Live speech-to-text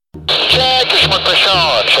for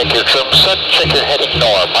Sean. Check your trim set. Check your heading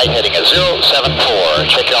norm. Light heading is 074.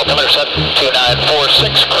 Check your altimeter set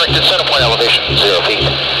 2946. Corrected center point elevation 0 feet.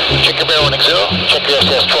 Check your bear winning 0. Check your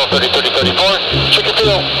SS 1230 30 34. Check your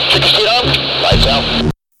fuel. Check your speed on. Lights out.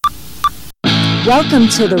 Welcome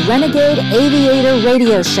to the Renegade Aviator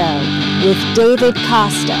Radio Show with David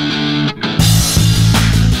Costa.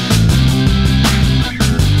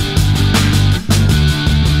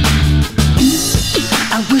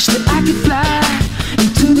 I wish that I could fly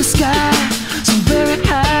into the sky so very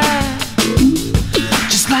high,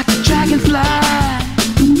 just like a dragonfly.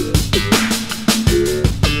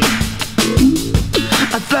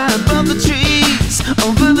 I'd fly above the trees,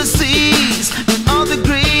 over the seas, in all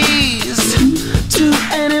degrees, to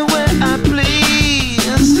anywhere I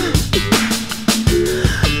please.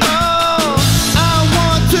 Oh, I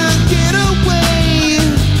want to get away.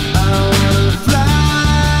 I want to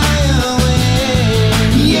fly away.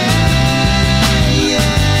 Yeah,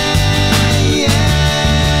 yeah,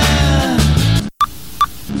 yeah.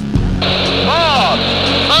 On,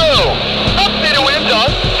 move, upbeat winds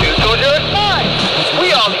on 209.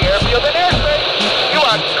 We on the airfield and airspace. You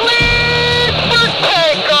are clear for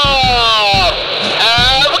takeoff.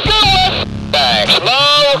 Have a good one. Thanks,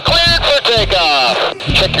 Mo. Cleared for takeoff.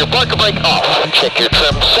 Check your parker brake off. Check your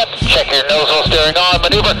trim set. Check your nozzle steering on.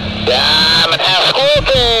 Maneuver. Diamond half squirrel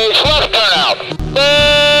cage. Left turnout.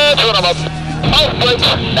 That's what I'm up. Off brakes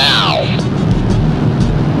now.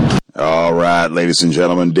 All right, ladies and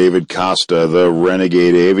gentlemen, David Costa, the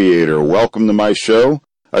Renegade Aviator. Welcome to my show.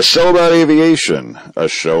 A show about aviation. A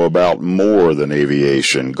show about more than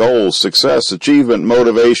aviation. Goals, success, achievement,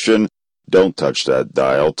 motivation. Don't touch that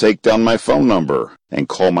dial. Take down my phone number and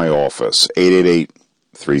call my office.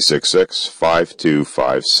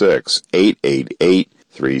 888-366-5256.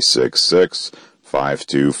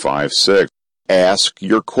 888-366-5256. Ask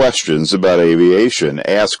your questions about aviation.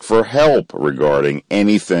 Ask for help regarding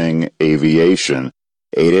anything aviation.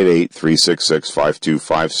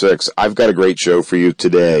 888-366-5256. I've got a great show for you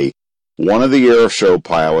today. One of the Airshow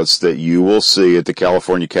pilots that you will see at the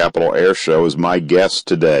California Capitol Airshow is my guest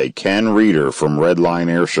today, Ken Rieder from Redline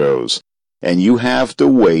Airshows. And you have to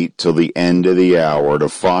wait till the end of the hour to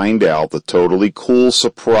find out the totally cool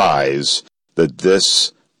surprise that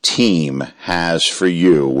this team has for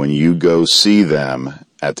you when you go see them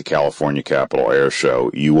at the California Capitol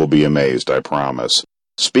Airshow. You will be amazed, I promise.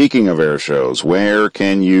 Speaking of airshows, where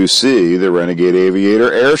can you see the Renegade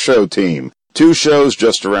Aviator Airshow team? 2 shows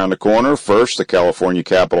just around the corner. First, the California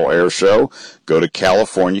Capitol Airshow. Go to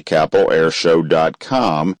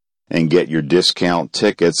CaliforniaCapitolAirshow.com and get your discount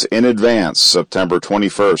tickets in advance, September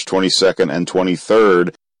 21st, 22nd, and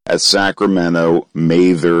 23rd at Sacramento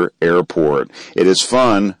Mather Airport. It is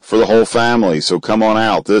fun for the whole family, so come on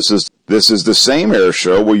out. This is the same air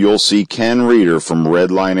show where you'll see Ken Rieder from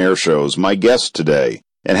Redline Airshows, my guest today.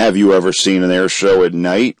 And have you ever seen an air show at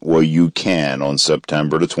night? Well, you can on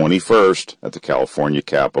September the 21st at the California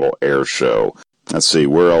Capitol Airshow. Let's see,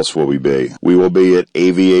 where else will we be? We will be at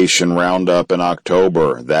Aviation Roundup in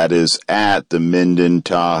October. That is at the Minden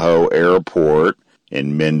Tahoe Airport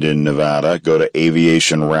in Minden, Nevada. Go to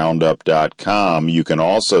aviationroundup.com. You can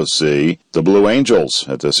also see the Blue Angels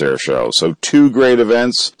at this air show. So 2 great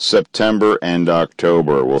events, September and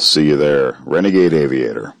October. We'll see you there. Renegade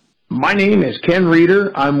Aviator. My name is Ken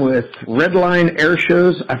Rieder. I'm with Redline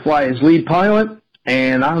Airshows. I fly as lead pilot,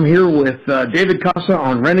 and I'm here with David Costa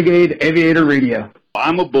on Renegade Aviator Radio.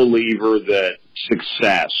 I'm a believer that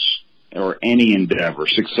success, or any endeavor,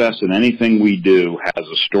 success in anything we do, has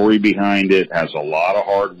a story behind it, has a lot of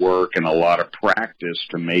hard work and a lot of practice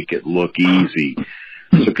to make it look easy.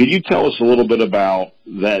 So could you tell us a little bit about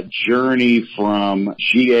that journey from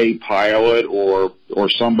GA pilot or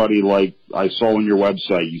somebody like I saw on your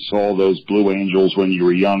website? You saw those Blue Angels when you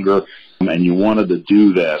were younger and you wanted to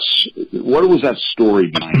do this. What was that story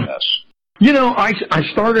behind this? You know, I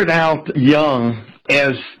started out young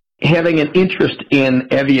as having an interest in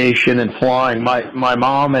aviation and flying. My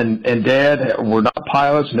mom and dad were not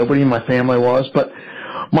pilots. Nobody in my family was, but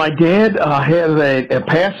my dad had a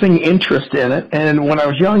passing interest in it, and when I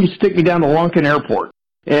was young, he used to take me down to Lunken Airport.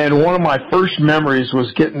 And one of my first memories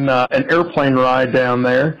was getting an airplane ride down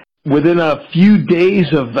there. Within a few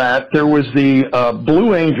days of that, there was the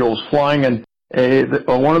Blue Angels flying in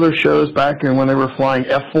one of their shows back when they were flying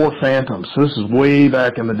F-4 Phantoms. So this is way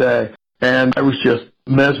back in the day, and I was just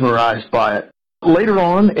mesmerized by it. Later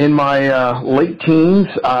on, in my late teens,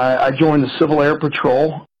 I joined the Civil Air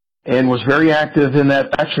Patrol and was very active in that.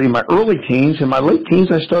 Actually, in my early teens. In my late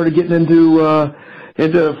teens, I started getting into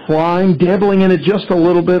flying, dabbling in it just a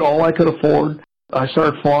little bit, all I could afford. I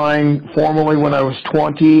started flying formally when I was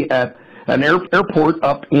 20 at an airport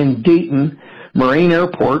up in Dayton, Marine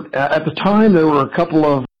Airport. At the time, there were a couple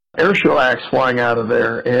of airshow acts flying out of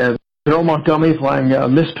there, and Bill Montgomery flying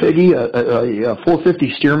Miss Piggy, a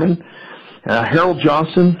 450 Stearman. Harold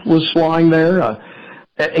Johnson was flying there.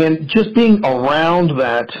 And just being around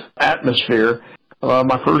that atmosphere,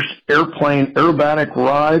 my first airplane aerobatic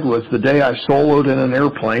ride was the day I soloed in an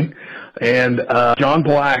airplane. And John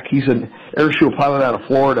Black, he's an airshow pilot out of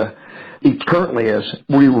Florida. He currently is.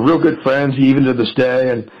 We were real good friends, even to this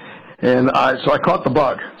day. So I caught the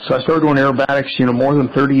bug. So I started doing aerobatics, more than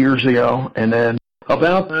 30 years ago. And then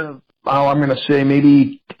about, I'm going to say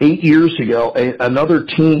maybe 8 years ago, another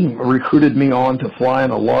team recruited me on to fly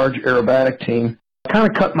in a large aerobatic team. I kind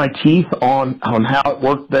of cut my teeth on how it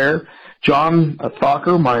worked there. Jon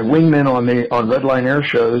Thocker, my wingman on Redline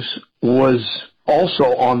Airshows, was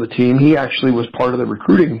also on the team. He actually was part of the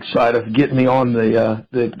recruiting side of getting me on the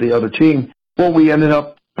other team. Well, we ended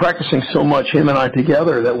up practicing so much, him and I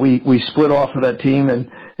together, that we split off of that team, and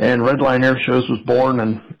Redline Airshows was born,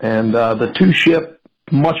 and the two-ship,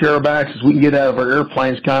 much aerobatics as we can get out of our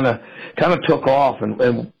airplanes, kind of took off,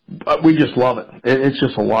 and we just love it. It's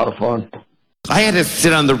just a lot of fun. I had to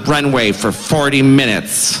sit on the runway for 40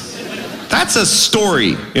 minutes. That's a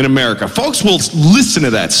story in America. Folks will listen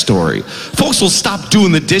to that story. Folks will stop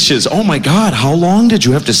doing the dishes. Oh my God, how long did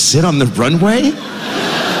you have to sit on the runway?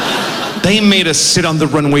 They made us sit on the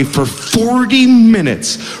runway for 40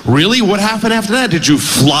 minutes. Really? What happened after that? Did you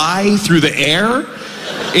fly through the air?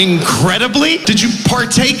 Incredibly? Did you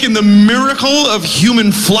partake in the miracle of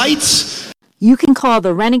human flights? You can call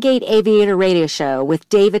the Renegade Aviator Radio Show with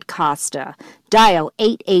David Costa. Dial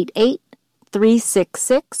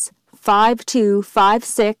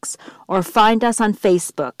 888-366-5256 or find us on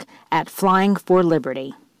Facebook at Flying for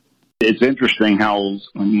Liberty. It's interesting how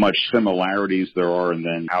much similarities there are and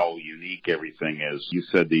then how unique everything is. You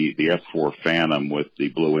said the F-4 Phantom with the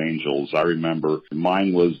Blue Angels. I remember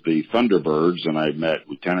mine was the Thunderbirds, and I met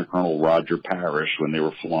Lieutenant Colonel Roger Parrish when they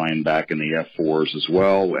were flying back in the F-4s as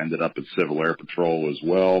well. Ended up at Civil Air Patrol as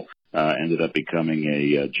well. Ended up becoming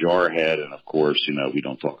a jarhead, and of course, we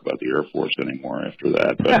don't talk about the Air Force anymore after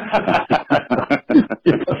that.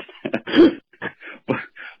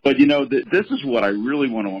 But this is what I really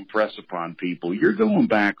want to impress upon people. You're going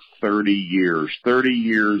back 30 years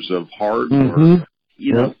of hard work,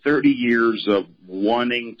 30 years of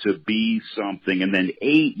wanting to be something, and then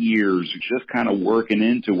 8 years just kind of working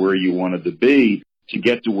into where you wanted to be to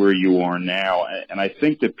get to where you are now. And I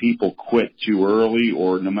think that people quit too early,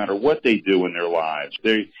 or no matter what they do in their lives,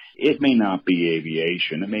 it may not be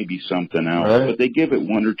aviation, it may be something else, right, but they give it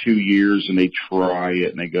 1 or 2 years and they try it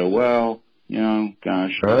and they go, well,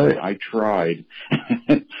 gosh, right, I tried.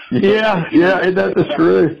 yeah, that's the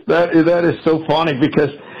truth. That is so funny because,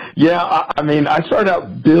 I started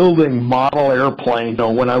out building model airplanes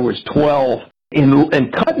when I was 12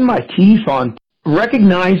 and cutting my teeth on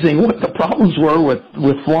recognizing what the problems were with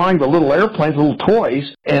flying the little airplanes, little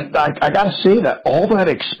toys. And I got to say that all that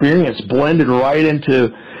experience blended right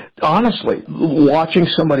into, honestly, watching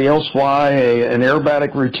somebody else fly an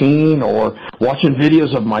aerobatic routine or watching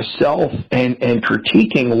videos of myself and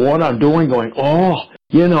critiquing what I'm doing, going,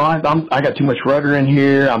 I got too much rudder in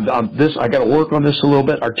here. I got to work on this a little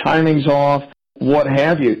bit. Our timing's off, what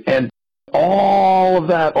have you. And all of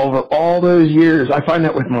that over all those years, I find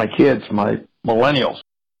that with my kids, my millennials,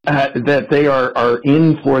 that they are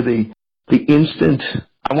in for the instant,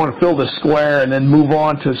 I want to fill the square and then move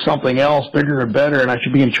on to something else bigger and better, and I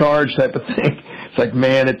should be in charge type of thing. It's like,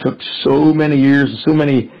 man, it took so many years and so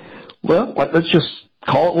many, let's just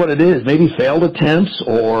call it what it is. Maybe failed attempts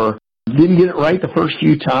or didn't get it right the first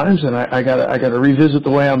few times, and I gotta revisit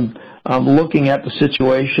the way I'm looking at the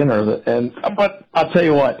situation. But I'll tell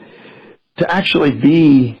you what, to actually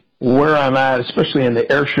be where I'm at, especially in the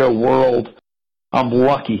airshow world, I'm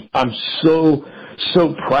lucky. I'm so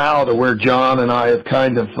proud of where John and I have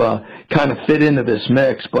kind of fit into this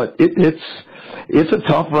mix, but it's a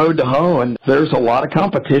tough road to hoe, and there's a lot of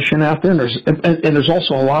competition out there, and there's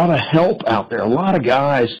also a lot of help out there. A lot of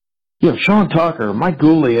guys, Jon Thocker, Mike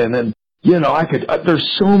Gooley, and then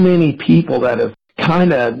there's so many people that have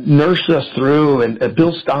kind of nursed us through, and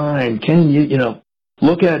Bill Stein, Ken,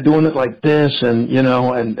 look at it, doing it like this, and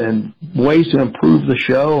and ways to improve the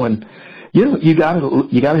show, and you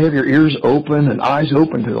gotta have your ears open and eyes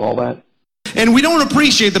open to all that. And we don't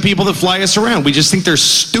appreciate the people that fly us around. We just think they're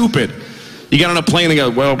stupid. You get on a plane and go,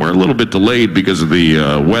 well, we're a little bit delayed because of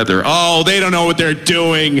the weather. Oh, they don't know what they're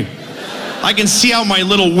doing. I can see out my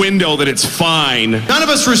little window that it's fine. None of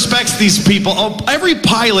us respects these people. Oh, every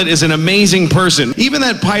pilot is an amazing person. Even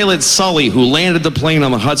that pilot Sully who landed the plane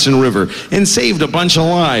on the Hudson River and saved a bunch of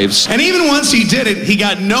lives. And even once he did it, he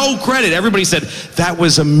got no credit. Everybody said, that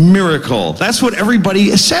was a miracle. That's what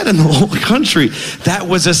everybody said in the whole country. That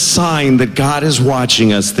was a sign that God is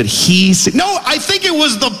watching us, that no, I think it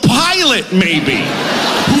was the pilot, maybe,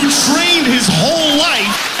 who trained his whole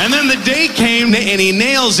life. And then the day came and he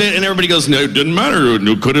nails it, and everybody goes, no, it didn't matter.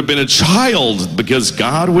 It could have been a child because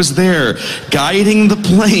God was there guiding the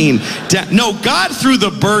plane. No, God threw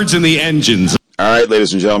the birds in the engines. All right,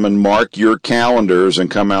 ladies and gentlemen, mark your calendars and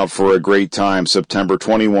come out for a great time September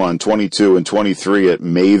 21, 22, and 23 at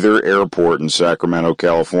Mather Airport in Sacramento,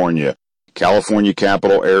 California.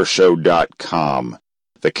 CaliforniaCapitalAirShow.com.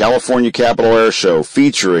 The California Capital Air Show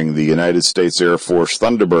featuring the United States Air Force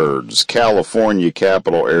Thunderbirds.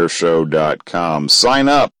 CaliforniaCapitalAirShow.com. Sign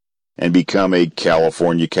up and become a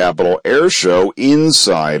California Capital Air Show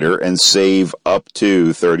insider and save up to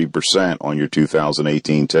 30% on your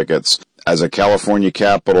 2018 tickets. As a California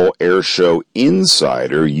Capital Air Show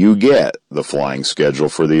insider, you get the flying schedule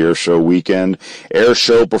for the air show weekend, air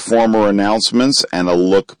show performer announcements, and a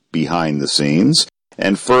look behind the scenes,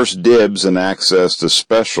 and first dibs and access to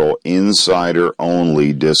special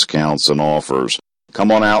insider-only discounts and offers.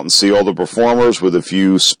 Come on out and see all the performers with a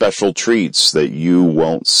few special treats that you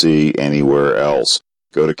won't see anywhere else.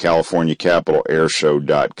 Go to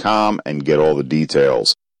CaliforniaCapitalAirShow.com and get all the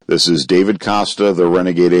details. This is David Costa, the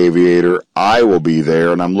Renegade Aviator. I will be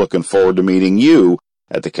there, and I'm looking forward to meeting you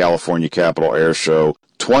at the California Capital Air Show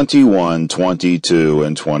 21, 22,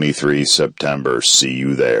 and 23 September. See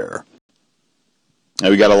you there. Now,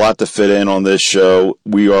 we got a lot to fit in on this show.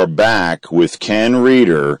 We are back with Ken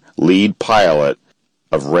Rieder, lead pilot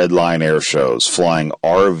of Redline Airshows, flying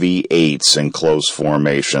RV-8s in close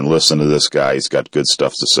formation. Listen to this guy. He's got good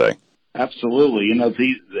stuff to say. Absolutely. You know,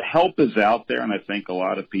 the help is out there, and I think a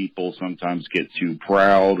lot of people sometimes get too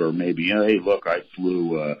proud, or maybe, hey, look, I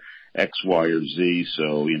flew X, Y, or Z,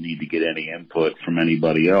 so you need to get any input from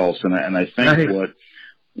anybody else. And I think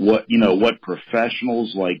what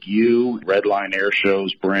professionals like you, Redline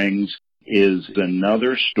Airshows, brings is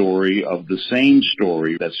another story of the same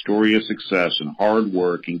story, that story of success and hard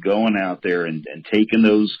work and going out there and taking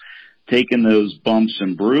those bumps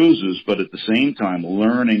and bruises, but at the same time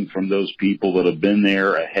learning from those people that have been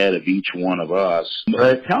there ahead of each one of us.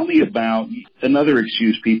 Right. Tell me about another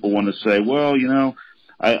excuse people want to say, well, you know,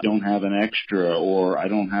 I don't have an extra, or I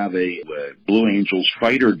don't have a Blue Angels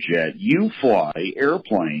fighter jet. You fly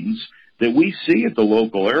airplanes that we see at the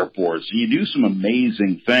local airports. You do some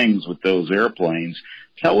amazing things with those airplanes.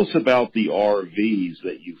 Tell us about the RVs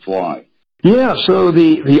that you fly. Yeah, so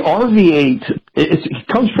the RV-8, it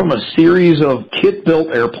comes from a series of kit-built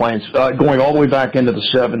airplanes going all the way back into the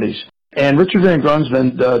 70s. And Richard Van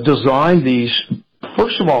Grunsven designed these,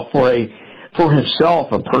 first of all, for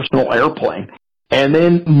himself, a personal airplane, and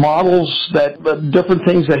then models that different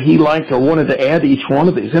things that he liked or wanted to add to each one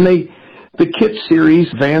of these. And the kit series,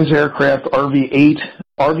 Van's Aircraft, RV-8,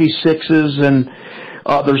 RV-6s, and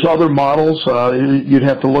there's other models. You'd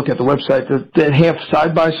have to look at the website that have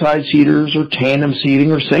side-by-side seaters or tandem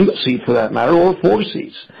seating or single seat for that matter, or 4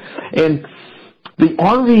 seats. And the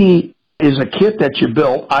RV is a kit that you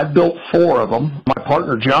built. I built 4 of them. My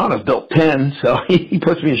partner John has built 10, so he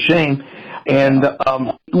puts me to shame. And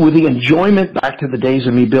with the enjoyment back to the days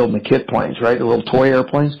of me building the kit planes, right, the little toy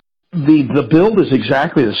airplanes, the build is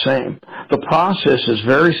exactly the same. The process is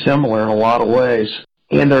very similar in a lot of ways.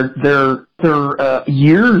 And they're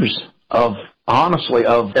years of, honestly,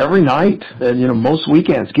 of every night, and most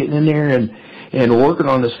weekends, getting in there and working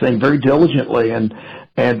on this thing very diligently, and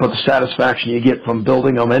but the satisfaction you get from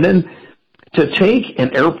building them, and then to take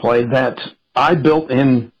an airplane that I built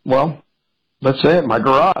in, well, let's say it, my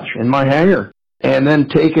garage, in my hangar, and then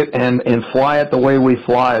take it and fly it the way we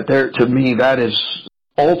fly it. There, to me, that is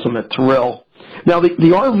ultimate thrill. Now, the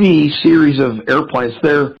RV series of airplanes,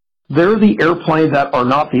 they're the airplanes that are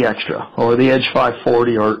not the extra, or the Edge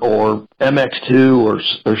 540, or MX2,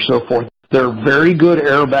 or so forth. They're very good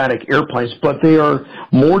aerobatic airplanes, but they are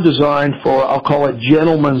more designed for, I'll call it,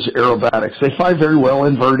 gentleman's aerobatics. They fly very well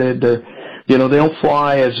inverted. They don't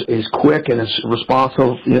fly as quick and as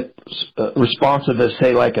responsive as,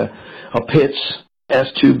 say, like a Pitts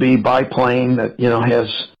S2B biplane that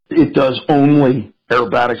it does only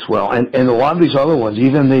aerobatics well. And a lot of these other ones,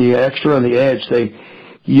 even the Extra and the Edge,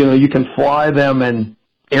 you can fly them and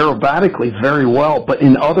aerobatically very well, but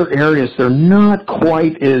in other areas they're not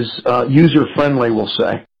quite as user-friendly, we'll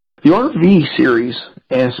say. The RV series,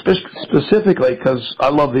 and specifically because I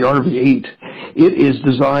love the RV-8, it is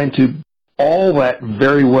designed to all that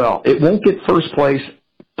very well. It won't get first place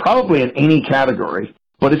probably in any category,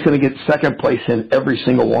 but it's going to get second place in every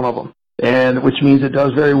single one of them, and which means it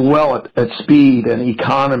does very well at speed and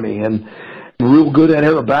economy and real good at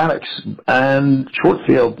aerobatics and short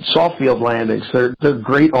field, soft field landings. They're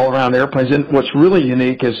great all-around airplanes. And what's really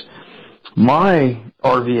unique is my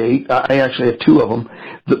RV-8, I actually have two of them,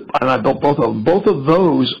 and I built both of them. Both of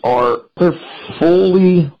those they're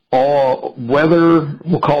fully weather,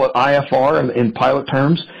 we'll call it IFR in pilot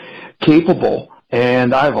terms, capable.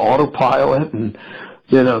 And I have autopilot and,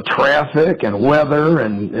 traffic and weather,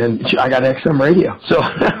 and I got XM radio. So,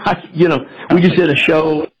 we just did a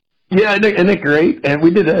show. Yeah, isn't it great? And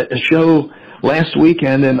we did a show last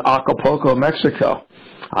weekend in Acapulco, Mexico.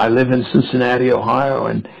 I live in Cincinnati, Ohio,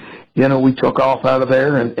 and, we took off out of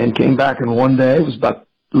there and came back in one day. It was about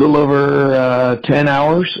a little over 10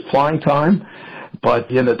 hours flying time. But,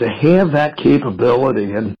 to have that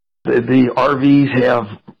capability, and the RVs have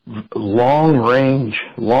long range,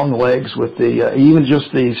 long legs with the even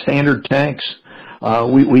just the standard tanks.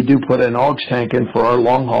 We do put an AUX tank in for our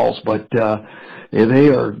long hauls, but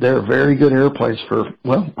they're very good airplanes for,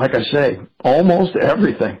 well, like I say, almost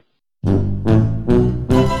everything.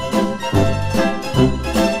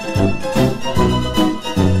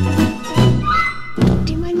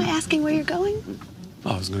 Do you mind my asking where you're going?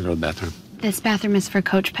 Oh, I was going to go to the bathroom. This bathroom is for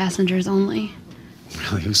coach passengers only.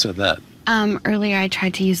 Really? Who said that? Earlier I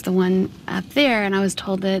tried to use the one up there, and I was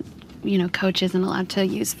told that, coach isn't allowed to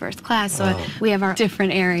use first class, so we have our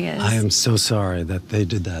different areas. I am so sorry that they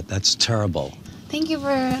did that. That's terrible. Thank you for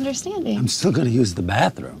understanding. I'm still going to use the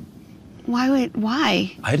bathroom. Why?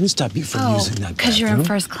 I didn't stop you from using that bathroom. Because you're in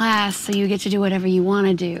first class, so you get to do whatever you want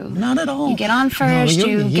to do. Not at all. You get on first,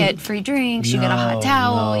 you get free drinks, you get a hot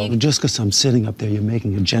towel. No. Just because I'm sitting up there, you're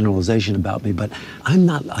making a generalization about me, but I'm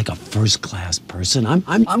not like a first class person. I'm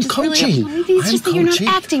coaching. It's just that you're not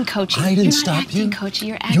acting coachy. I didn't stop you. You're not acting coachy.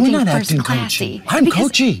 You're acting You're not first acting classy. coachy. I'm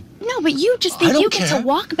coachy. No, but you just think you get to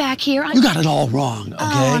walk back here. You got it all wrong, okay?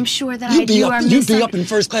 Oh, I'm sure that I do. You'd be up in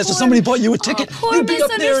first class if somebody bought you a ticket. You'd be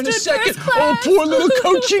up there in a second. Oh, poor little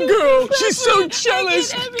coachy girl. She's so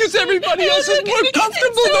jealous because everybody else is more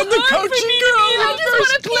comfortable than the coachy girl in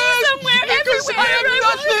first class. Because I have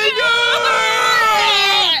nothing.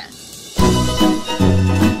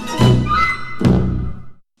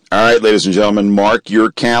 All right, ladies and gentlemen, mark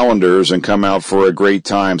your calendars and come out for a great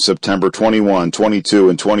time September 21, 22,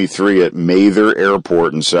 and 23 at Mather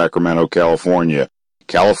Airport in Sacramento, California.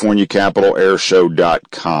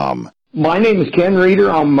 CaliforniaCapitalAirshow.com. My name is Ken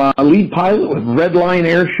Rieder. I'm a lead pilot with Redline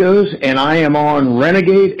Airshows, and I am on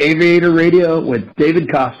Renegade Aviator Radio with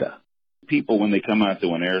David Costa. People, when they come out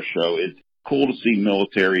to an air show, it's cool to see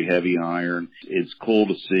military heavy iron. It's cool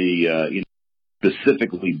to see,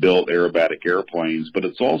 specifically built aerobatic airplanes, but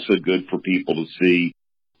it's also good for people to see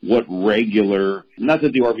what regular, not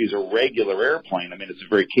that the RV is a regular airplane, I mean, it's a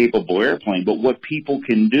very capable airplane, but what people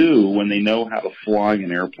can do when they know how to fly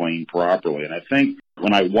an airplane properly. And I think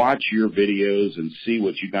when I watch your videos and see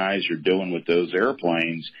what you guys are doing with those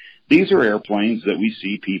airplanes, these are airplanes that we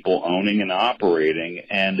see people owning and operating,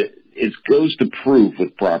 and it goes to proof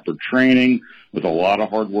with proper training, with a lot of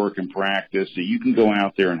hard work and practice, that you can go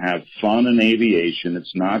out there and have fun in aviation.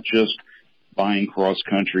 It's not just buying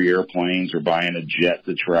cross-country airplanes or buying a jet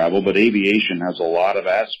to travel, but aviation has a lot of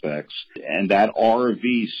aspects. And that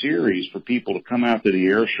RV series, for people to come out to the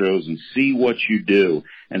air shows and see what you do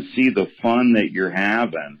and see the fun that you're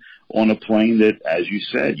having on a plane that, as you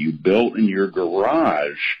said, you built in your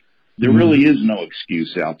garage, there really is no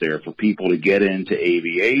excuse out there for people to get into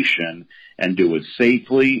aviation and do it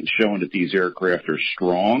safely, showing that these aircraft are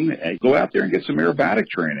strong. And go out there and get some aerobatic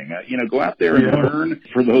training. Go out there and learn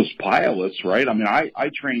for those pilots, right? I mean, I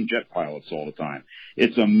train jet pilots all the time.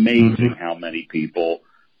 It's amazing how many people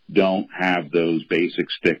don't have those basic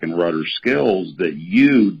stick and rudder skills that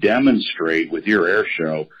you demonstrate with your air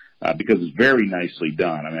show, because it's very nicely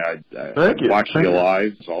done. I mean, I watched you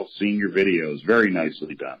live, so I've seen your videos. Very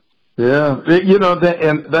nicely done. Yeah,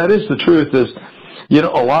 that is the truth is, a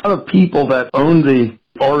lot of people that own the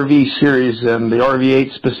RV series and the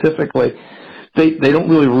RV-8 specifically, they don't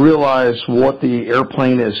really realize what the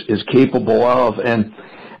airplane is capable of. And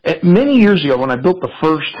many years ago, when I built the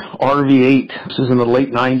first RV-8, this is in the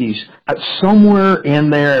late 90s, somewhere in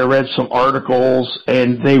there I read some articles,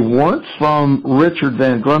 and they weren't from Richard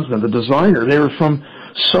Van Grunsman, the designer. They were from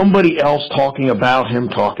somebody else talking about him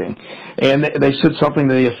talking. And they said something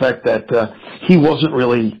to the effect that he wasn't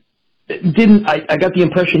really, I got the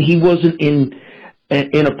impression he wasn't in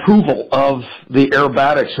approval of the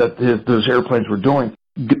aerobatics that those airplanes were doing.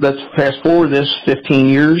 let's fast forward this 15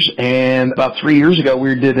 years, and about 3 years ago,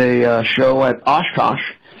 we did a show at Oshkosh,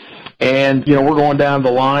 and we're going down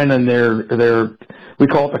the line, and we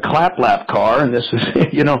call it the clap lap car, and this is a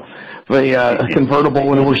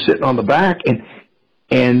convertible, and we're sitting on the back, and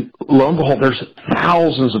lo and behold, there's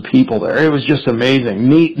thousands of people there. It was just amazing,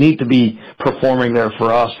 neat to be performing there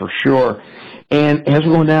for us for sure. And as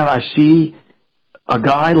we're going down, I see a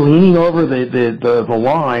guy leaning over the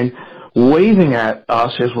line, waving at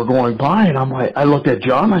us as we're going by, and I looked at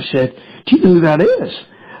John. I said, "Do you know who that is?"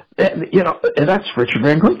 And that's Richard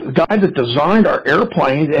Van Glick, the guy that designed our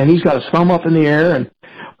airplanes, and he's got his thumb up in the air. And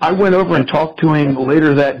I went over and talked to him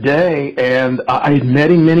later that day, and I had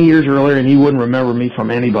met him many years earlier, and he wouldn't remember me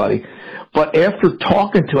from anybody. But after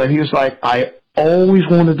talking to him, he was like, "I always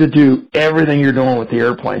wanted to do everything you're doing with the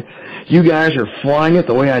airplane. You guys are flying it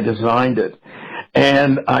the way I designed it."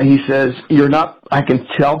 And he says, I can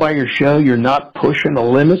tell by your show, you're not pushing the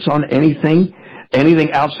limits on anything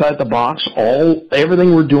outside the box.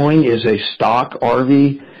 Everything we're doing is a stock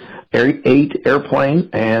RV-8 airplane,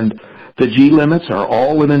 and the G limits are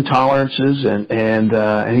all within tolerances. And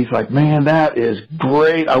he's like, "Man, that is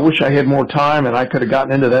great. I wish I had more time, and I could have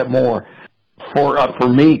gotten into that more." For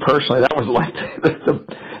me personally, that was like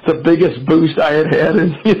the biggest boost I had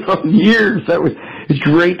in years. It's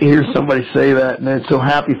great to hear somebody say that, and I'm so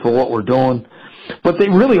happy for what we're doing. But they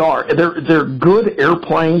really are. They're good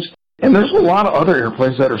airplanes, and there's a lot of other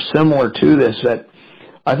airplanes that are similar to this. That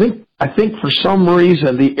I think for some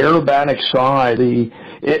reason the aerobatic side,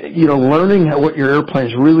 learning what your airplane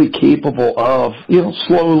is really capable of,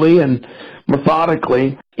 slowly and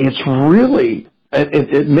methodically, it's really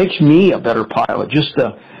it makes me a better pilot just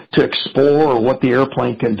to explore what the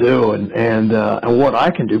airplane can do and what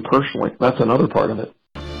I can do personally. That's another part of it.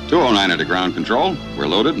 209er to ground control. We're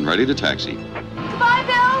loaded and ready to taxi. Goodbye,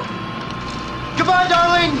 Bill. Goodbye,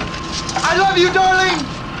 darling. I love you, darling.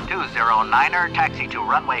 209er, taxi to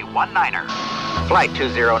runway 19er. Flight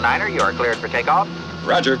 209er, you are cleared for takeoff.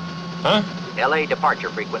 Roger. Huh? LA departure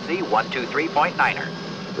frequency 123.9er.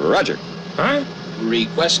 Roger. Huh?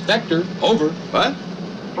 Request vector. Over. What?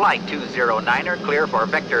 Flight 209er, clear for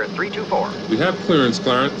vector 324. We have clearance,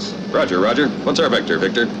 Clarence. Roger. What's our vector,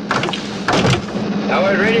 Victor?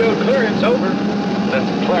 Tower radio clearance, over.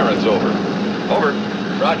 That's Clarence, over. Over.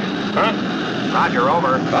 Roger. Huh? Roger,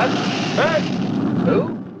 over. What? Huh?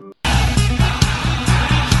 Who?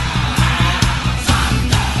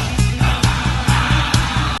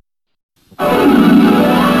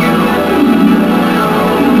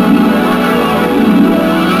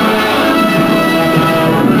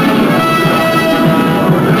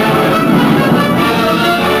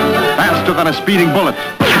 Faster than a speeding bullet.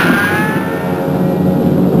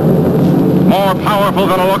 More powerful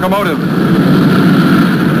than a locomotive.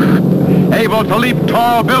 Able to leap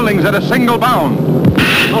tall buildings at a single bound.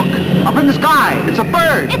 Look, up in the sky, it's a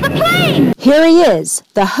bird. It's a plane. Here he is,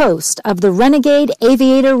 the host of the Renegade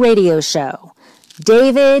Aviator Radio Show,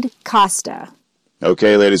 David Costa.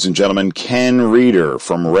 Okay, ladies and gentlemen, Ken Rieder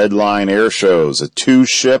from Redline Airshows, a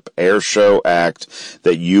two-ship air show act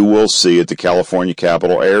that you will see at the California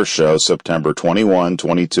Capitol Air Show September 21,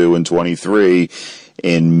 22, and 23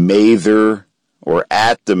 in Mather, or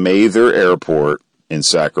at the Mather Airport in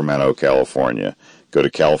Sacramento, California. Go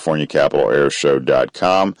to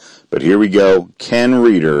CaliforniaCapitalAirshow.com. But here we go, Ken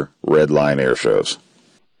Rieder, Redline Airshows.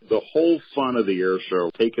 The whole fun of the air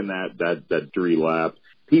show, taking that victory lap,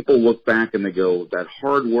 people look back and they go, that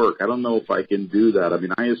hard work, I don't know if I can do that. I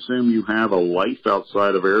mean, I assume you have a life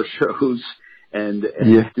outside of air shows. And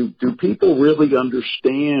yeah. do people really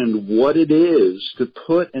understand what it is to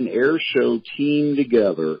put an air show team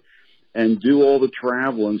together and do all the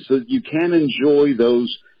traveling so that you can enjoy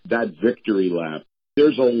that victory lap?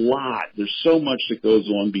 There's a lot. There's so much that goes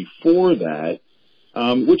on before that,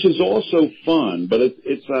 which is also fun, but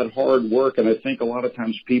it's that hard work, and I think a lot of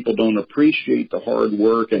times people don't appreciate the hard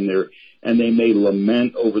work, and they may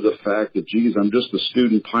lament over the fact that, geez, I'm just a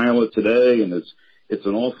student pilot today, and it's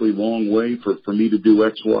an awfully long way for me to do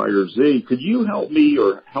X, Y, or Z. Could you help me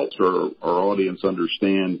or help our audience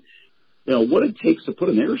understand, what it takes to put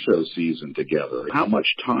an air show season together? How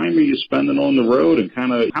much time are you spending on the road, and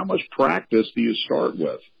kind of how much practice do you start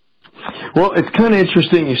with? Well, it's kind of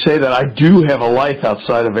interesting you say that. I do have a life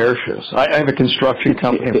outside of air shows. I have a construction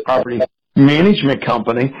company and property management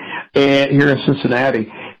company here in Cincinnati,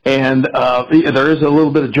 and there is a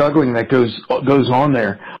little bit of juggling that goes on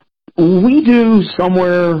there. We do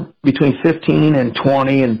somewhere between 15 and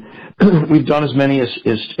 20, and we've done as many as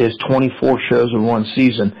 24 shows in one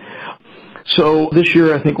season. So this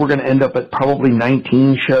year, I think we're going to end up at probably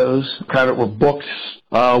 19 shows. We're booked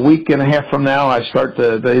A week and a half from now, I start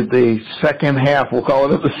the second half, we'll call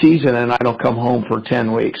it, of the season, and I don't come home for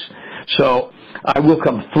 10 weeks. So I will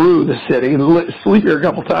come through the city, sleep here a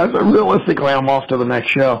couple times, but realistically, I'm off to the next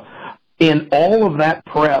show. And all of that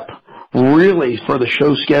prep, really, for the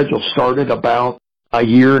show schedule started about a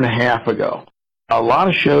year and a half ago. A lot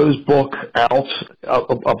of shows book out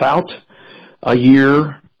about a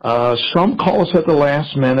year. Some call us at the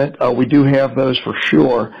last minute. We do have those for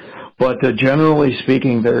sure. But generally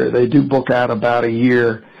speaking, they do book out about a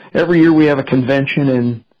year. Every year we have a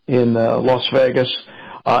convention in Las Vegas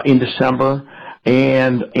in December,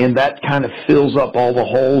 and that kind of fills up all the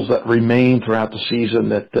holes that remain throughout the season.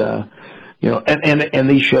 That and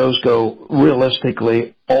these shows go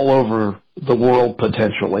realistically all over the world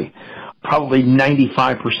potentially. Probably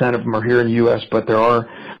 95% of them are here in the U.S., but there are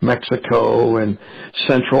Mexico and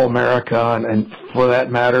Central America, and for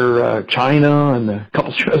that matter, China, and a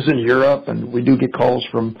couple shows in Europe, and we do get calls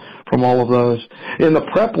from all of those. And the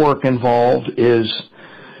prep work involved is,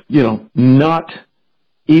 not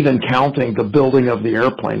even counting the building of the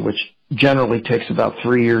airplane, which generally takes about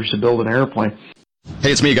 3 years to build an airplane.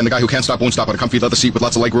 Hey, it's me again, the guy who can't stop, won't stop on a comfy leather seat with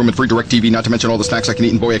lots of legroom and free direct TV, not to mention all the snacks I can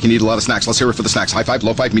eat, and boy, I can eat a lot of snacks. Let's hear it for the snacks. High five,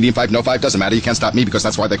 low five, medium five, no five, doesn't matter. You can't stop me because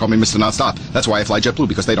that's why they call me Mr. Nonstop. That's why I fly JetBlue,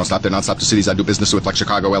 because they don't stop. They're nonstop to cities I do business with, like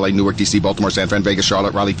Chicago, LA, Newark, DC, Baltimore, San Fran, Vegas,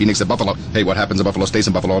 Charlotte, Raleigh, Phoenix, and Buffalo. Hey, what happens in Buffalo stays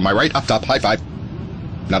in Buffalo. Am I right? Up top, high five.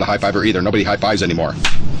 Not a high fiver either. Nobody high fives anymore.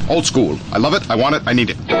 Old school. I love it. I want it. I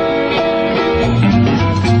need it.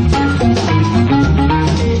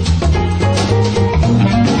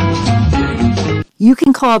 You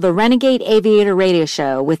can call the Renegade Aviator Radio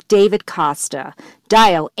Show with David Costa.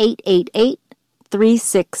 Dial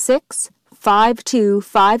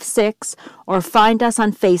 888-366-5256 or find us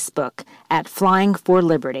on Facebook at Flying for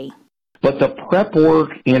Liberty. But the prep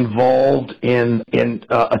work involved in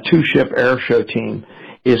a two-ship air show team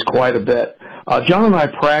is quite a bit. John and I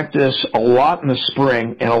practice a lot in the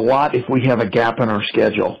spring and a lot if we have a gap in our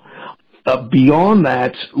schedule. Beyond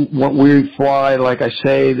that, when we fly, like I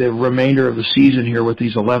say, the remainder of the season here with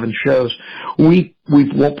these 11 shows, we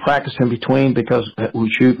won't practice in between because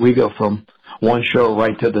we go from one show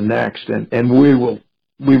right to the next, and we will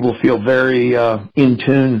feel very in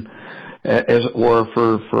tune, as it were,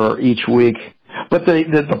 for each week. But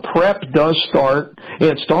the prep does start,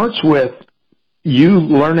 and it starts with you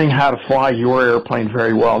learning how to fly your airplane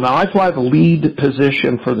very well. Now, I fly the lead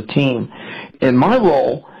position for the team, and my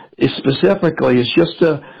role is just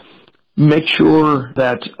to make sure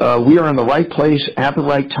that we are in the right place at the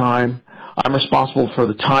right time. I'm responsible for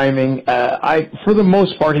the timing. I, for the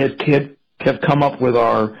most part, have come up with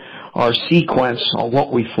our sequence on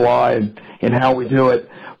what we fly and how we do it.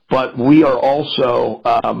 But we are also,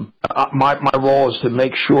 my role is to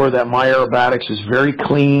make sure that my aerobatics is very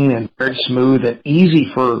clean and very smooth and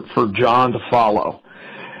easy for John to follow.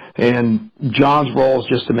 And John's role is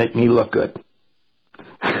just to make me look good.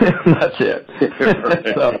 That's it.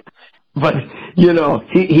 So, but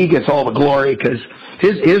he gets all the glory because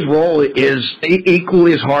his role is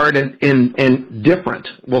equally as hard and different,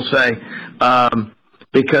 we'll say,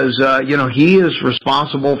 because he is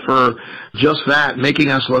responsible for just that,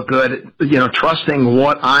 making us look good. Trusting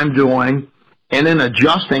what I'm doing, and then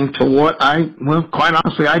adjusting to what quite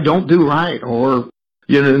honestly, I don't do right, or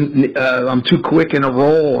I'm too quick in a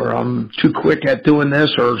roll, or I'm too quick at doing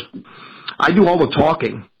this, or I do all the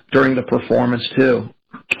talking during the performance, too,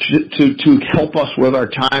 to help us with our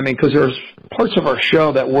timing, because there's parts of our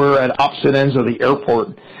show that we're at opposite ends of the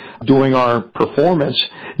airport doing our performance,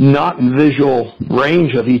 not in visual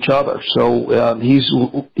range of each other. So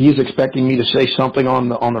he's expecting me to say something on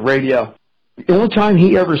the radio. The only time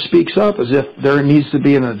he ever speaks up is if there needs to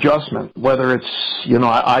be an adjustment, whether it's,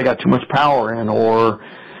 I got too much power in or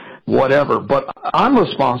whatever. But I'm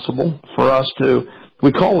responsible for us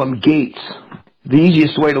we call them gates. The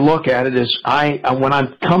easiest way to look at it is when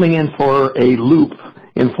I'm coming in for a loop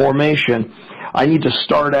in formation, I need to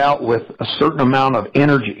start out with a certain amount of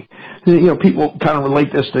energy. People kind of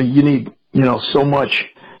relate this to you need, so much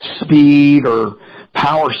speed or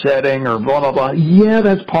power setting or blah, blah, blah. Yeah,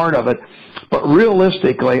 that's part of it. But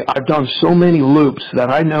realistically, I've done so many loops that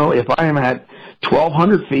I know if I am at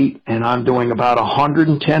 1,200 feet and I'm doing about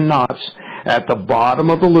 110 knots, at the bottom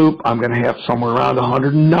of the loop, I'm going to have somewhere around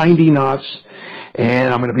 190 knots,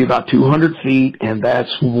 and I'm going to be about 200 feet, and that's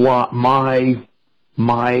what my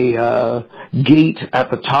gate at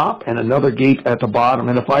the top and another gate at the bottom.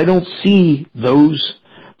 And if I don't see those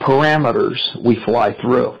parameters, we fly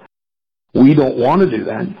through. We don't want to do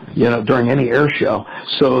that, during any air show.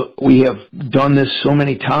 So we have done this so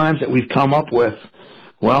many times that we've come up with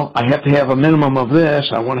well, I have to have a minimum of this.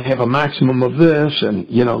 I want to have a maximum of this. And,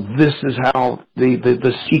 this is how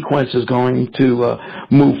the sequence is going to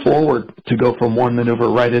move forward to go from one maneuver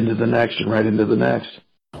right into the next and right into the next.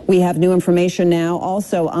 We have new information now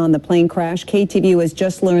also on the plane crash. KTVU has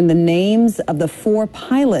just learned the names of the 4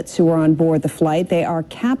 pilots who were on board the flight. They are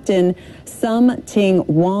Captain Sum Ting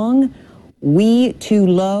Wong, Wee Tu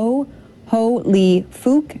Lo, Ho Li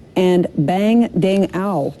Fook, and Bang Ding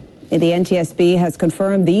Ao. The NTSB has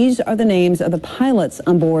confirmed these are the names of the pilots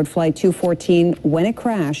on board Flight 214 when it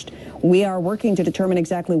crashed. We are working to determine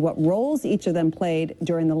exactly what roles each of them played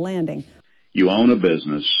during the landing. You own a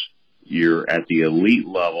business. You're at the elite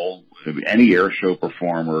level. Any air show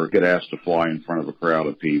performer get asked to fly in front of a crowd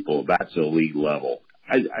of people. That's elite level.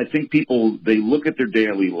 I think people, they look at their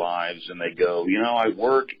daily lives and they go, I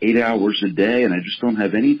work 8 hours a day and I just don't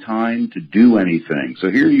have any time to do anything. So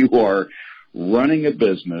here you are running a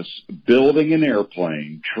business, building an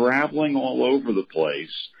airplane, traveling all over the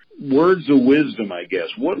place. Words of wisdom, I guess.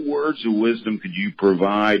 What words of wisdom could you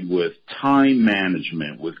provide with time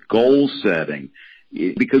management, with goal setting?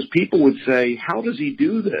 Because people would say, how does he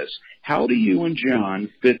do this? How do you and John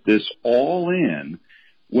fit this all in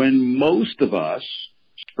when most of us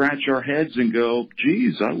scratch our heads and go,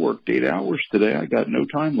 geez, I worked 8 hours today. I got no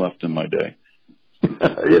time left in my day.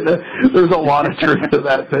 There's a lot of truth to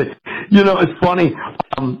that. It's funny.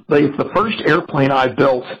 The first airplane I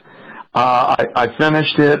built, I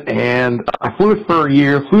finished it, and I flew it for a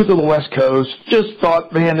year, flew to the West Coast, just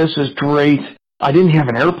thought, man, this is great. I didn't have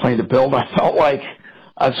an airplane to build. I felt like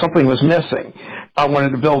something was missing. I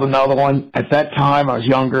wanted to build another one. At that time, I was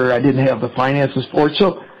younger. I didn't have the finances for it,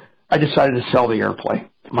 so I decided to sell the airplane.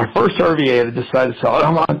 My first RV, I decided to sell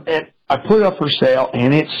it. I put it up for sale,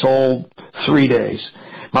 and it sold 3 days.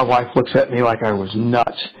 My wife looks at me like I was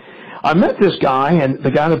nuts. I met this guy, and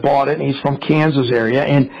the guy that bought it, and he's from Kansas area,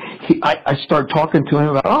 and I started talking to him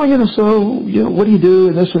about, what do you do,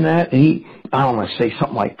 and this and that, and he, I don't want to say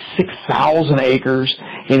something like 6,000 acres,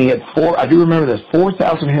 and he had I do remember this,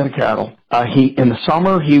 4,000 head of cattle. In the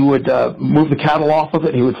summer, he would move the cattle off of it,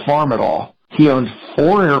 and he would farm it all. He owned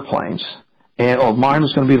 4 airplanes, or mine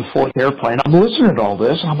was going to be the 4th airplane. I'm listening to all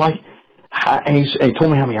this, and I'm like, and he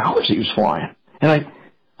told me how many hours he was flying. And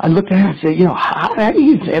I looked at him and said, how do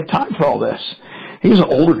you have time for all this? He was an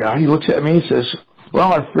older guy. He looks at me and says,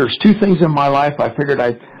 well, there's 2 things in my life I figured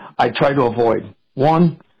I'd try to avoid.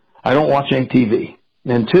 1, I don't watch any TV.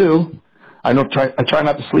 And 2, I try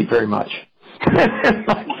not to sleep very much. But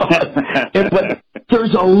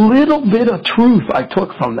there's a little bit of truth I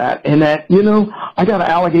took from that, in that, I got to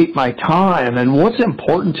allocate my time. And what's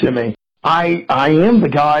important to me, I am the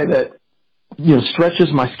guy that,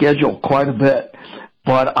 stretches my schedule quite a bit.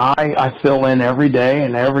 But I fill in every day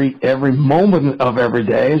and every moment of every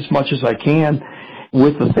day as much as I can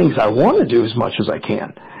with the things I want to do as much as I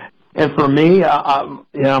can. And for me, I'm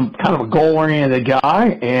kind of a goal-oriented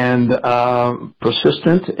guy, and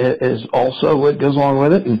persistent is also what goes along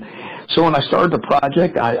with it. And so when I started the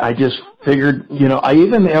project, I just figured, for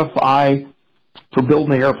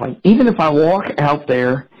building the airplane, even if I walk out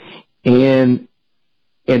there and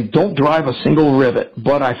don't drive a single rivet,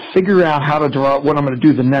 but I figure out how to draw what I'm going to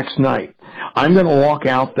do the next night, I'm going to walk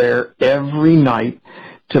out there every night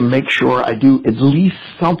to make sure I do at least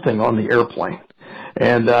something on the airplane.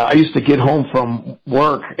 And I used to get home from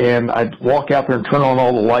work, and I'd walk out there and turn on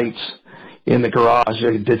all the lights in the garage,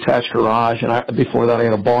 a detached garage, and before that I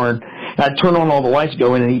had a barn. And I'd turn on all the lights,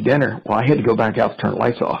 go in and eat dinner. Well, I had to go back out to turn the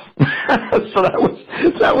lights off. So that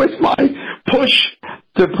was my push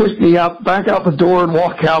to push me back out the door and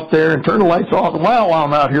walk out there and turn the lights off. And while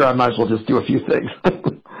I'm out here, I might as well just do a few things.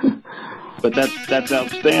 But that's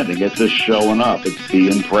outstanding. It's just showing up. It's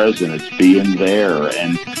being present. It's being there.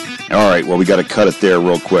 And all right, well, we got to cut it there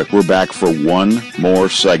real quick. We're back for one more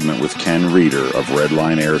segment with Ken Rieder of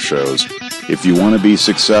Redline Airshows. If you want to be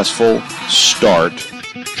successful, start,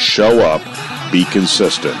 show up, be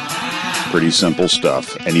consistent. Pretty simple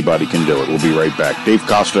stuff. Anybody can do it. We'll be right back. Dave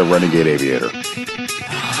Costa, Renegade Aviator.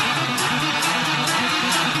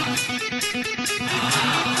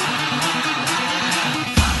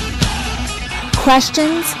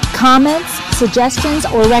 Questions, comments, suggestions,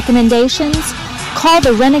 or recommendations? Call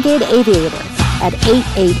the Renegade Aviator at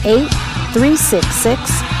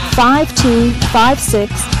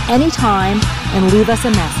 888-366-5256 anytime and leave us a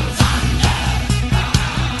message.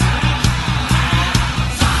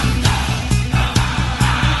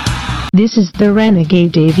 This is the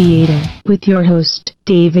Renegade Aviator with your host,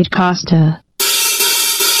 David Costa.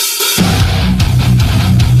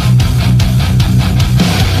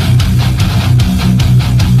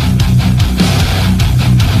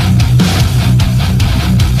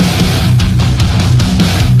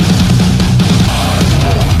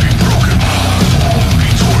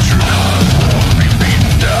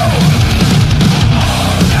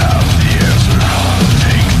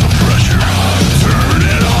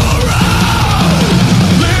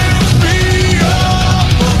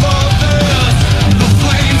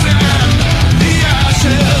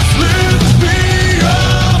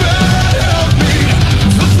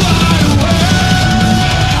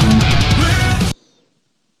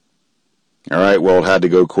 right, well, it had to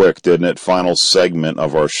go quick, didn't it? Final segment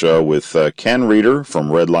of our show with Ken Rieder from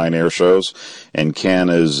Redline Airshows. And Ken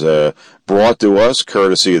is brought to us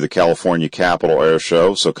courtesy of the California Capital Air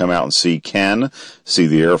Show. So come out and see Ken, see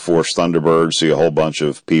the Air Force Thunderbird, see a whole bunch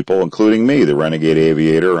of people, including me, the Renegade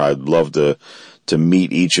Aviator. I'd love to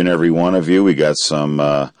meet each and every one of you. We got some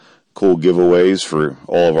cool giveaways for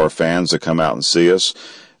all of our fans to come out and see us.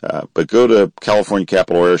 But go to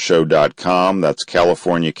CaliforniaCapitalAirShow.com. That's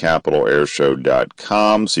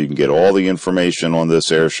CaliforniaCapitalAirShow.com, so you can get all the information on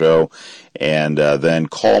this air show. And then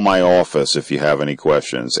call my office if you have any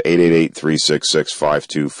questions,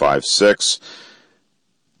 888-366-5256.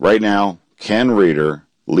 Right now, Ken Rieder,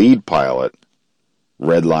 lead pilot,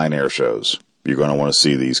 Redline Airshows. You're going to want to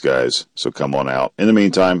see these guys, so come on out. In the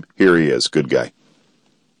meantime, here he is. Good guy.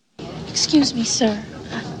 Excuse me, sir.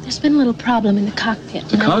 There's been a little problem in the cockpit.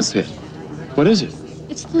 The cockpit? What is it?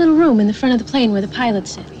 It's the little room in the front of the plane where the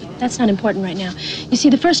pilots sit. But that's not important right now. You see,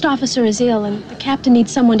 the first officer is ill, and the captain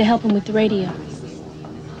needs someone to help him with the radio.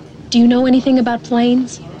 Do you know anything about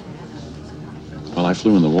planes? Well, I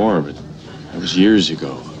flew in the war, but that was years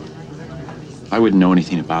ago. I wouldn't know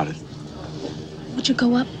anything about it. Would you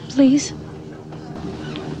go up, please?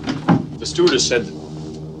 The stewardess said that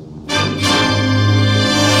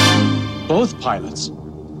both pilots.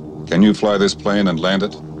 Can you fly this plane and land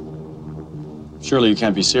it? Surely you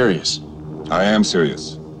can't be serious. I am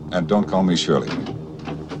serious. And don't call me Shirley.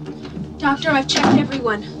 Doctor, I've checked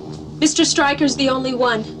everyone. Mr. Stryker's the only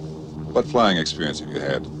one. What flying experience have you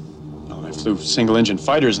had? Well, I flew single-engine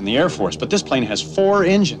fighters in the Air Force, but this plane has 4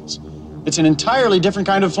 engines. It's an entirely different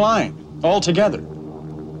kind of flying, altogether.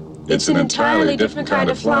 It's an entirely different kind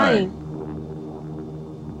of flying.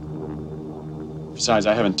 Besides,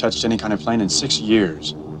 I haven't touched any kind of plane in 6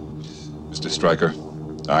 years. Mr. Stryker,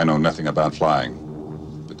 I know nothing about flying.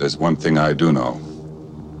 But there's one thing I do know.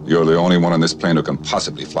 You're the only one on this plane who can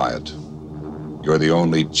possibly fly it. You're the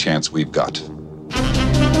only chance we've got.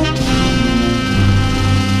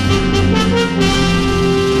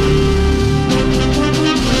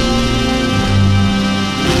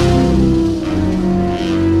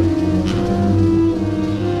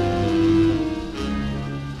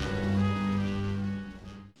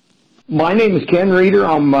 My name is Ken Rieder.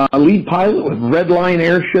 I'm a lead pilot with Redline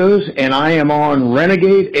Airshows, and I am on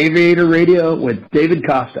Renegade Aviator Radio with David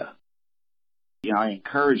Costa. Yeah, I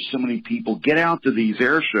encourage so many people, get out to these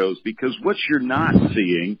air shows, because what you're not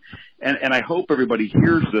seeing, and I hope everybody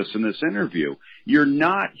hears this in this interview, you're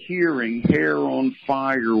not hearing hair on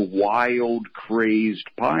fire, wild, crazed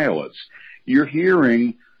pilots. You're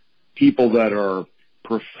hearing people that are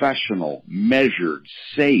professional, measured,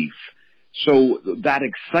 safe. So that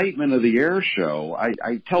excitement of the air show,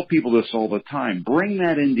 I tell people this all the time, bring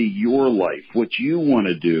that into your life, what you want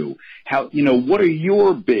to do, how, what are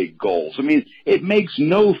your big goals? I mean, it makes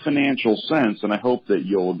no financial sense, and I hope that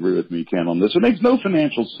you'll agree with me, Ken, on this. It makes no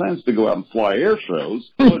financial sense to go out and fly air shows.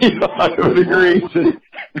 I would agree.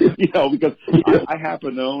 Because I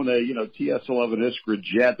happen to own a, TS-11 Iskra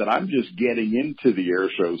jet that I'm just getting into the air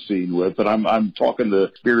show scene with, and I'm talking to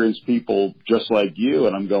experienced people just like you,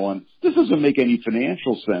 and I'm going, this doesn't make any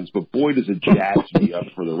financial sense, but boy, does it jazz me up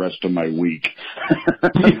for the rest of my week.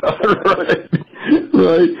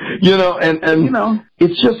 Right.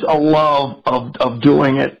 It's just a love of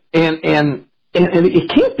doing it, and it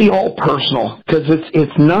can't be all personal, because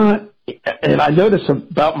it's not. And I notice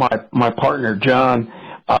about my partner John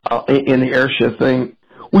in the air show thing.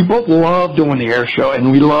 We both love doing the air show,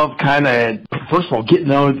 and we love kind of, first of all, getting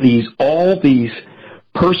to know all these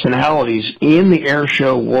personalities in the air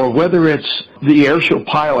show world, whether it's the air show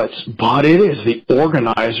pilots, but it is the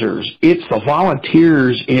organizers, it's the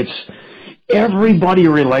volunteers, it's everybody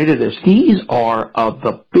related to this. These are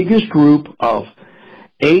the biggest group of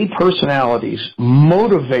personalities,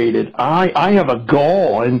 motivated. I have a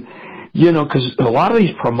goal, and because a lot of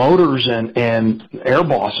these promoters and air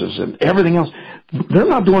bosses and everything else, they're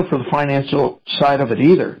not doing it for the financial side of it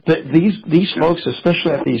either. These folks,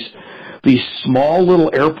 especially at these small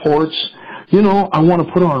little airports, I want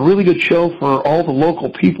to put on a really good show for all the local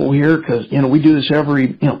people here, because, we do this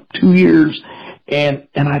every, 2 years. And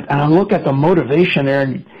I look at the motivation there,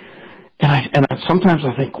 and sometimes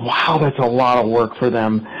I think, wow, that's a lot of work for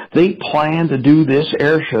them. They plan to do this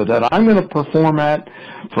air show that I'm going to perform at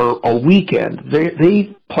for a weekend.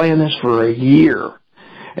 They plan this for a year.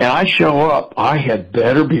 And I show up, I had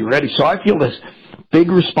better be ready. So I feel this big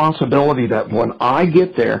responsibility that when I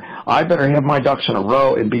get there, I better have my ducks in a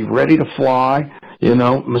row and be ready to fly.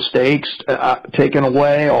 Mistakes taken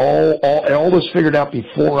away, all this figured out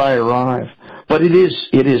before I arrive. But it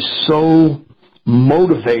is so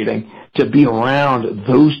motivating to be around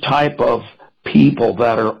those type of people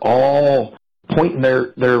that are all pointing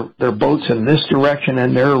their boats in this direction,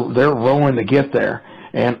 and they're rowing to get there.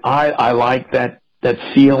 And I like that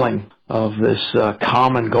feeling of this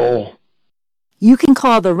common goal. You can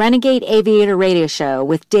call the Renegade Aviator Radio Show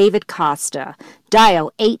with David Costa.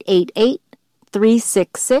 Dial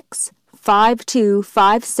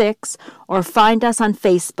 888-366-5256 or find us on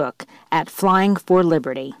Facebook at Flying for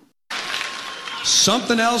Liberty.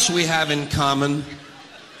 Something else we have in common,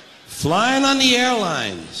 flying on the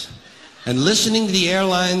airlines and listening to the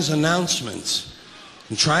airlines' announcements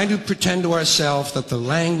and trying to pretend to ourselves that the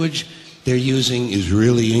language they're using is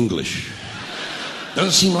really English.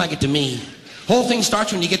 Doesn't seem like it to me. Whole thing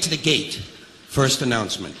starts when you get to the gate. First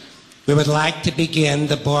announcement. We would like to begin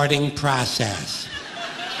the boarding process.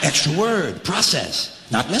 Extra word, process.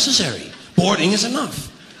 Not necessary. Boarding is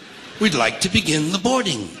enough. We'd like to begin the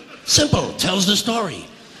boarding. Simple, tells the story.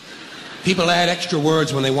 People add extra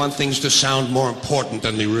words when they want things to sound more important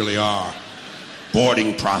than they really are.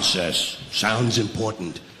 Boarding process sounds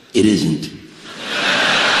important. It isn't.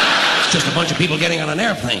 It's just a bunch of people getting on an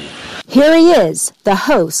airplane. Here he is, the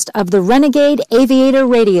host of the Renegade Aviator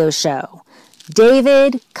Radio Show,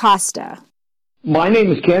 David Costa. My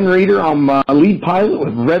name is Ken Rieder. I'm a lead pilot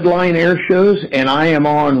with Redline Airshows, and I am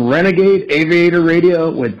on Renegade Aviator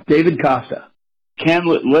Radio with David Costa. Ken,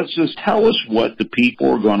 let's just tell us what the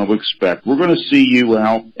people are going to expect. We're going to see you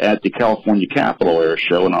out at the California Capitol Air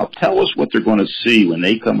Show, and tell us what they're going to see when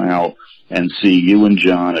they come out and see you and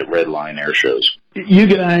Jon at Redline Airshows. You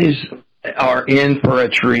guys are in for a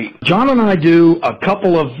treat. Jon and I do a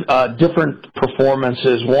couple of different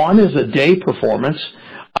performances. One is a day performance,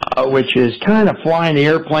 which is kind of flying the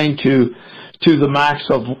airplane to the max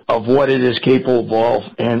of what it is capable of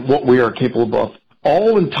and what we are capable of.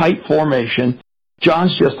 All in tight formation.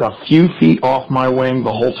 Jon's just a few feet off my wing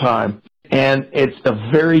the whole time. And it's a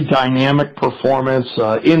very dynamic performance,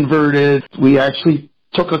 inverted. We actually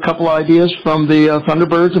took a couple ideas from the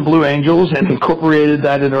Thunderbirds and Blue Angels and incorporated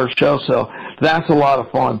that in our show, so that's a lot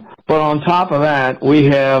of fun. But on top of that, we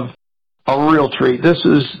have a real treat. This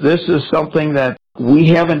is something that we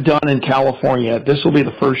haven't done in California yet. This will be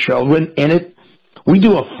the first show. We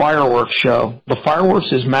do a fireworks show. The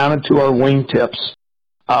fireworks is mounted to our wingtips.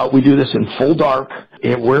 We do this in full dark,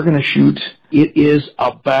 and we're going to shoot. It is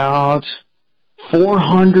about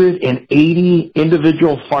 480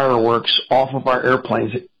 individual fireworks off of our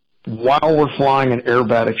airplanes while we're flying an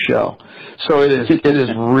aerobatic show. So it is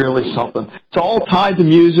really something. It's all tied to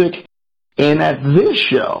music. And at this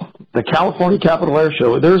show, the California Capitol Air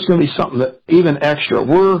Show, there's going to be something that even extra.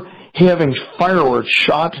 We're having fireworks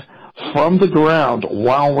shot from the ground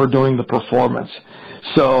while we're doing the performance.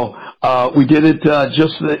 So we did it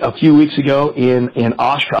just a few weeks ago in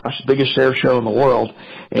Oshkosh, the biggest air show in the world,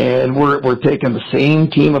 and we're taking the same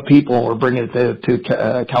team of people and we're bringing it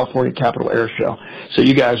to California Capitol Air Show. So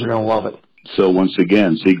you guys are going to love it. So once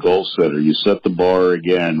again, see, goal setter, you set the bar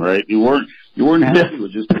again, right? You weren't happy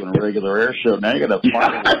with just doing a regular air show. Now you got to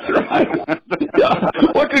find That's right.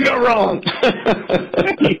 What could go wrong?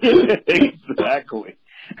 Exactly.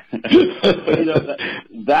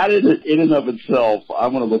 That in and of itself,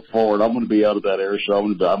 I'm going to look forward. I'm going to be out at that air show.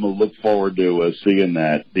 I'm going to look forward to seeing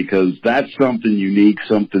that, because that's something unique,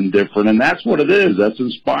 something different, and that's what it is. That's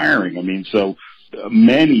inspiring. I mean, so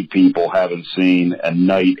many people haven't seen a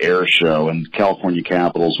night air show, and California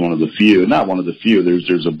Capitol is one of the few. Not one of the few.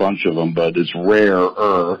 There's a bunch of them, but it's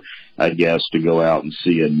rarer, I guess, to go out and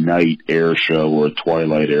see a night air show or a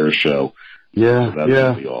twilight air show. Yeah, so that's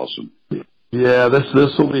going to be awesome. Yeah, this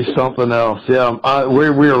will be something else. Yeah, we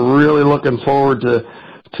are really looking forward to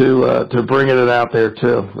bringing it out there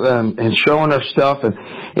too, and showing our stuff, and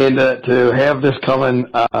to have this coming.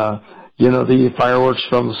 The fireworks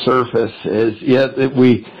from the surface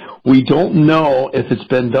we don't know if it's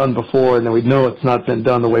been done before, and we know it's not been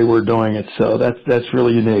done the way we're doing it. So that's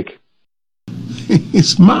really unique.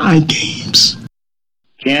 It's mind games.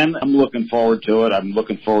 Ken, I'm looking forward to it. I'm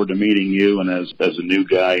looking forward to meeting you, and as a new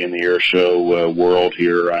guy in the air show world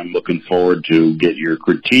here, I'm looking forward to get your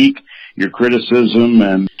critique, your criticism,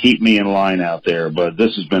 and keep me in line out there. But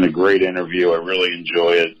this has been a great interview. I really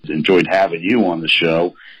enjoyed having you on the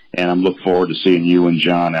show, and I'm looking forward to seeing you and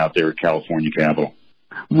Jon out there at California Capitol.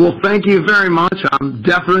 Well, thank you very much. I'm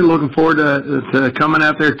definitely looking forward to coming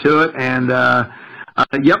out there to it, and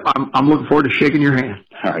I'm looking forward to shaking your hand.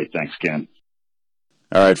 All right, thanks, Ken.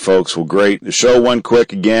 All right, folks. Well, great. The show went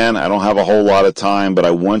quick again. I don't have a whole lot of time, but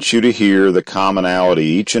I want you to hear the commonality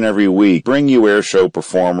each and every week. Bring you air show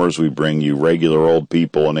performers. We bring you regular old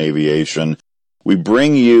people in aviation. We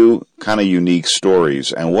bring you kind of unique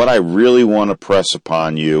stories. And what I really want to press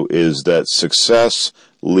upon you is that success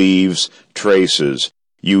leaves traces.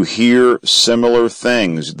 You hear similar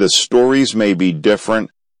things. The stories may be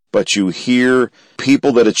different, but you hear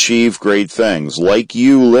people that achieve great things. Like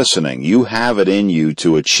you listening, you have it in you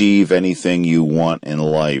to achieve anything you want in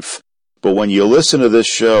life. But when you listen to this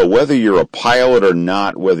show, whether you're a pilot or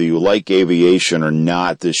not, whether you like aviation or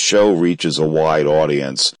not, this show reaches a wide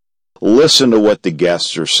audience. Listen to what the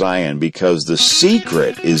guests are saying, because the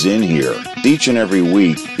secret is in here. Each and every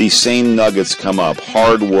week, these same nuggets come up.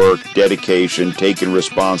 Hard work, dedication, taking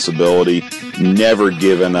responsibility, never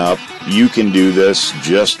giving up. You can do this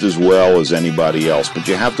just as well as anybody else, but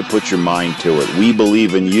you have to put your mind to it. We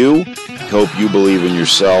believe in you. Hope you believe in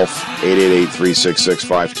yourself.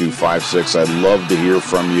 888-366-5256. I'd love to hear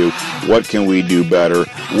from you. What can we do better?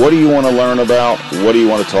 What do you want to learn about? What do you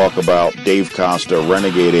want to talk about? Dave Costa,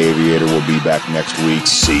 Renegade Aviator, will be back next week.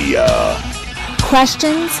 See ya.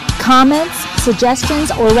 Questions, comments, suggestions,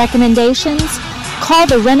 or recommendations? Call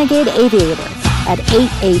the Renegade Aviator at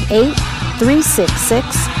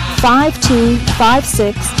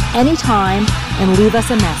 888-366-5256 anytime and leave us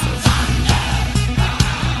a message.